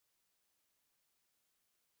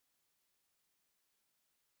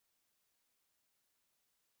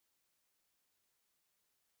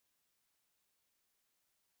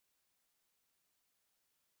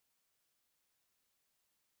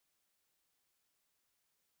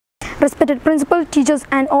Respected principal, teachers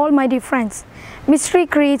and all my dear friends, mystery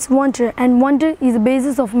creates wonder and wonder is the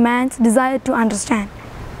basis of man's desire to understand.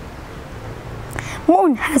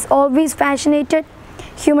 Moon has always fascinated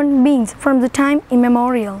human beings from the time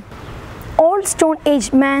immemorial. Old Stone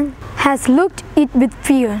Age man has looked it with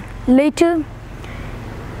fear. Later,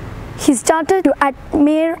 he started to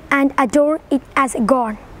admire and adore it as a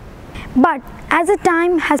god. But as the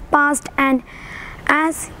time has passed and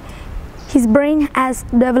as his brain has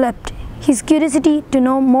developed, his curiosity to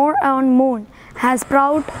know more on Moon has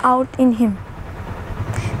sprouted out in him.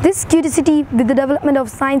 This curiosity with the development of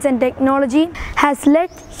science and technology has led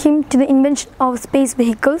him to the invention of space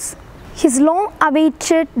vehicles. His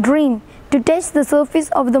long-awaited dream to test the surface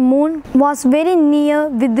of the Moon was very near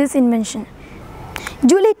with this invention.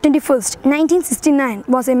 July 21st, 1969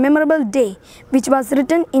 was a memorable day which was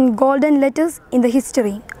written in golden letters in the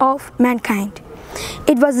history of mankind.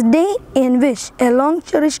 It was a day in which a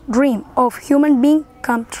long-cherished dream of human being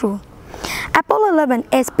came true. Apollo 11,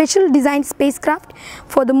 a special designed spacecraft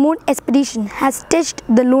for the Moon expedition, has touched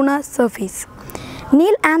the lunar surface.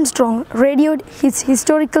 Neil Armstrong radioed his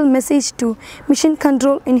historical message to Mission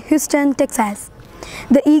Control in Houston, Texas.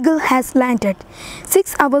 The Eagle has landed.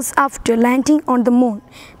 6 hours after landing on the Moon,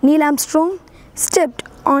 Neil Armstrong stepped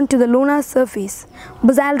onto the lunar surface.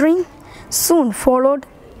 Buzz Aldrin soon followed,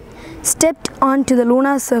 stepped onto the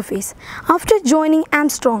lunar surface. After joining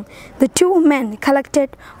Armstrong, the two men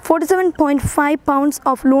collected 47.5 pounds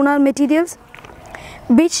of lunar materials,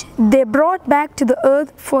 which they brought back to the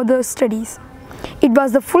Earth for the studies. It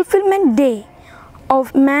was the fulfillment day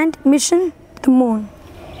of manned mission to the Moon.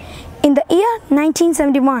 In the year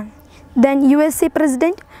 1971, then USA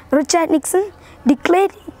President Richard Nixon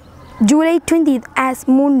declared July 20th as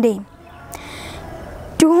Moon Day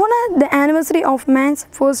to honor the anniversary of man's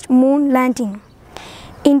first moon landing.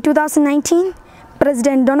 In 2019,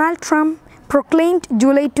 President Donald Trump proclaimed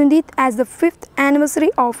July 20th as the 5th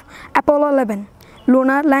anniversary of Apollo 11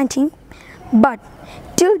 lunar landing, but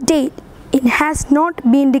till date it has not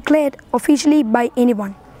been declared officially by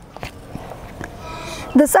anyone.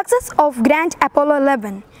 The success of Grand Apollo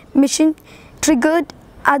 11 mission triggered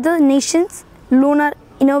other nations' lunar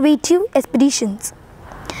innovative expeditions.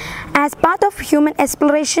 As part of human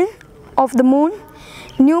exploration of the Moon,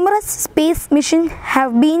 numerous space missions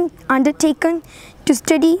have been undertaken to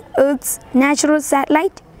study Earth's natural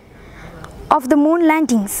satellite. Of the Moon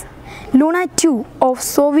landings, Luna 2 of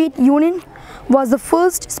Soviet Union was the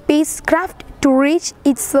first spacecraft to reach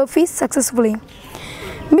its surface successfully.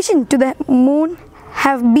 Missions to the Moon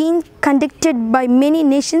have been conducted by many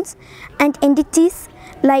nations and entities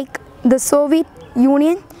like the Soviet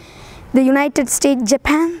Union, the United States,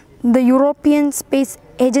 Japan, the European Space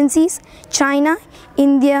Agencies, China,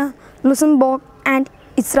 India, Luxembourg, and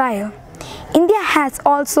Israel. India has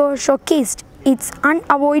also showcased its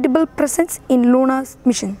unavoidable presence in lunar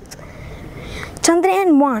missions.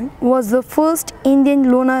 Chandrayaan-1 was the first Indian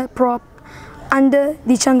lunar probe under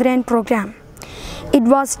the Chandrayaan program. It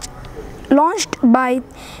was launched by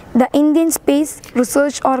the Indian Space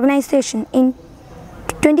Research Organization in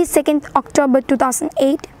 22nd October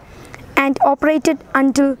 2008 and operated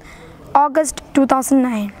until August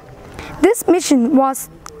 2009. This mission was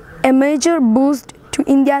a major boost to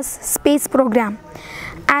India's space program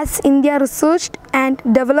as India researched and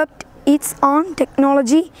developed its own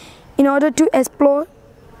technology in order to explore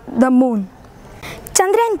the Moon.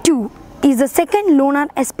 Chandrayaan-2 is the second lunar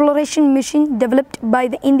exploration mission developed by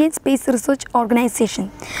the Indian Space Research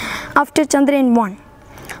Organization after Chandrayaan-1.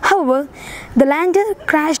 However, the lander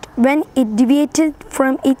crashed when it deviated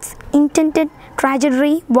from its intended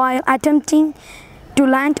trajectory while attempting to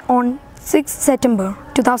land on 6 September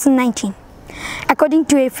 2019. According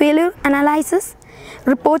to a failure analysis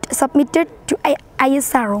report submitted to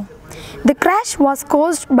ISRO, the crash was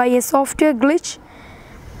caused by a software glitch.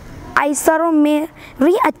 ISRO may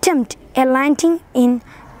re-attempt a landing in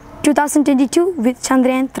 2022 with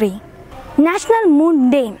Chandrayaan-3. National Moon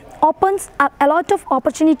Day opens up a lot of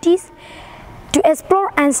opportunities to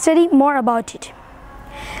explore and study more about it.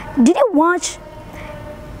 Did you watch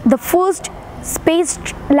the first space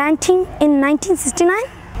landing in 1969?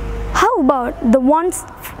 How about the ones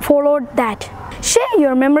followed that? Share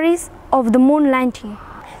your memories of the moon landing.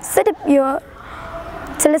 Set up your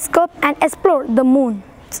telescope and explore the moon's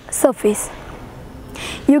surface.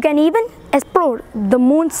 You can even explore the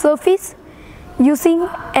moon's surface using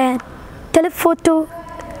a telephoto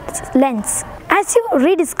lens. As you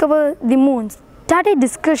rediscover the moon, start a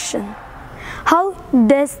discussion. How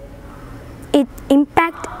does it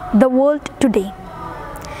impact the world today?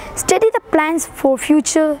 Study the plans for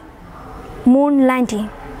future moon landing.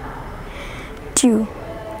 2.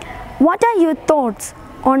 What are your thoughts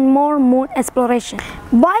on more moon exploration?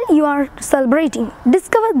 While you are celebrating,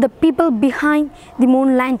 discover the people behind the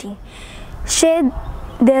moon landing. Share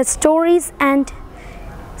their stories and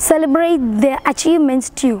celebrate their achievements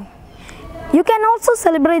too. You can also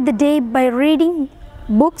celebrate the day by reading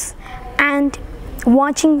books and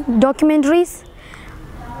watching documentaries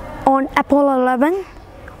on Apollo 11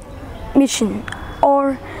 mission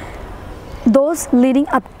or those leading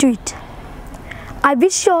up to it. I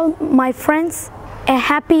wish all my friends a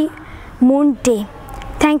happy moon day.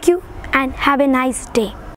 Thank you and have a nice day.